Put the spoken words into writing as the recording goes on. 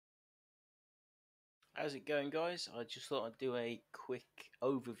How's it going, guys? I just thought I'd do a quick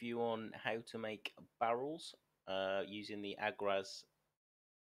overview on how to make barrels using the Agraz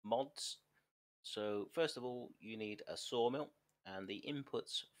mods. So first of all, you need a sawmill, and the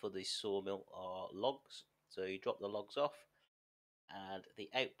inputs for this sawmill are logs. So you drop the logs off, and the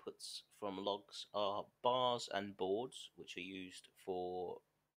outputs from logs are bars and boards, which are used for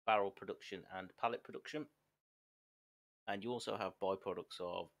barrel production and pallet production. And you also have byproducts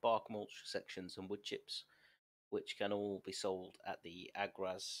of bark mulch sections and wood chips, which can all be sold at the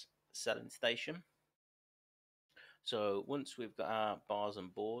Agraz selling station. So once we've got our bars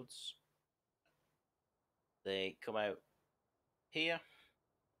and boards, they come out here,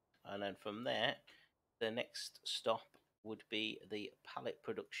 and then from there, the next stop would be the pallet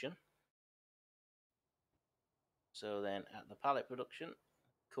production. So then at the pallet production,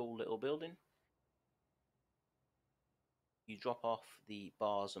 cool little building, you drop off the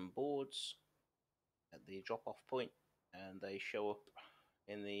bars and boards at the drop off point, and they show up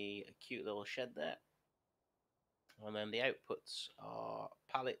in the cute little shed there. And then the outputs are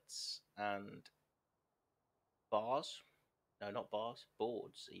pallets and bars. No, not bars,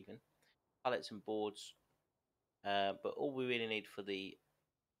 boards even. Pallets and boards. But all we really need for the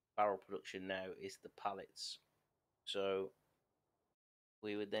barrel production now is the pallets. So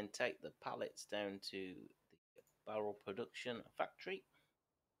we would then take the pallets down to the barrel production factory.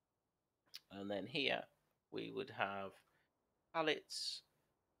 And then here we would have pallets.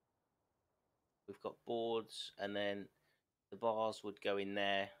 We've got boards, and then the bars would go in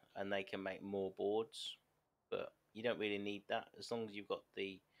there and they can make more boards. But you don't really need that. As long as you've got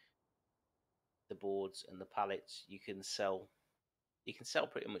the boards and the pallets, you can sell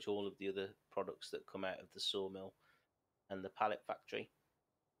pretty much all of the other products that come out of the sawmill and the pallet factory.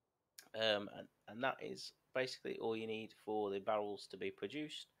 And that is basically all you need for the barrels to be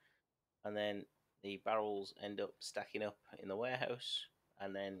produced. And then the barrels end up stacking up in the warehouse,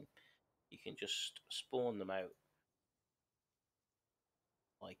 and then you can just spawn them out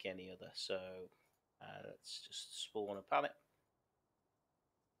like any other. So let's just spawn a pallet.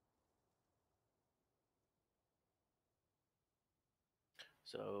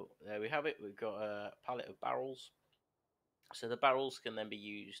 So there we have it. We've got a pallet of barrels. So the barrels can then be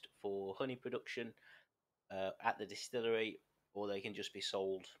used for honey production at the distillery, or they can just be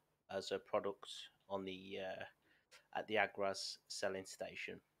sold as a product on the at the Agraz selling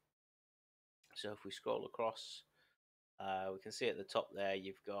station. So if we scroll across, we can see at the top there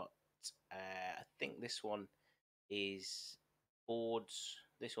you've got I think this one is boards,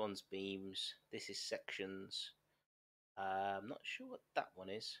 this one's beams, this is sections. I'm not sure what that one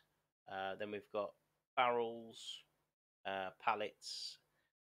is. Then we've got barrels, pallets,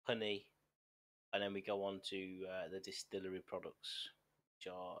 honey, and then we go on to the distillery products,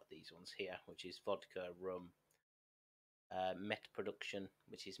 which are these ones here, which is vodka, rum, met production,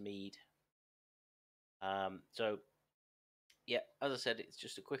 which is mead. So yeah, as I said, it's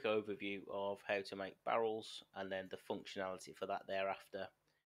just a quick overview of how to make barrels, and then the functionality for that thereafter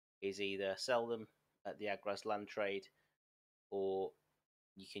is either sell them at the Agraz land trade, or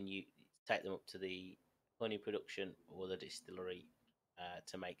you can take them up to the honey production or the distillery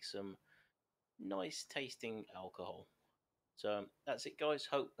to make some nice tasting alcohol. So that's it, guys.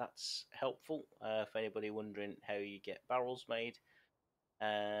 Hope that's helpful for anybody wondering how you get barrels made.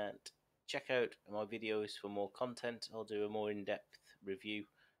 And check out my videos for more content. I'll do a more in-depth review,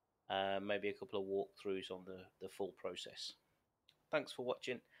 maybe a couple of walkthroughs on the full process. Thanks for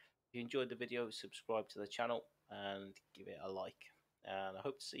watching. If you enjoyed the video, subscribe to the channel and give it a like. And I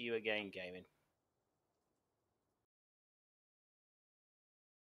hope to see you again gaming.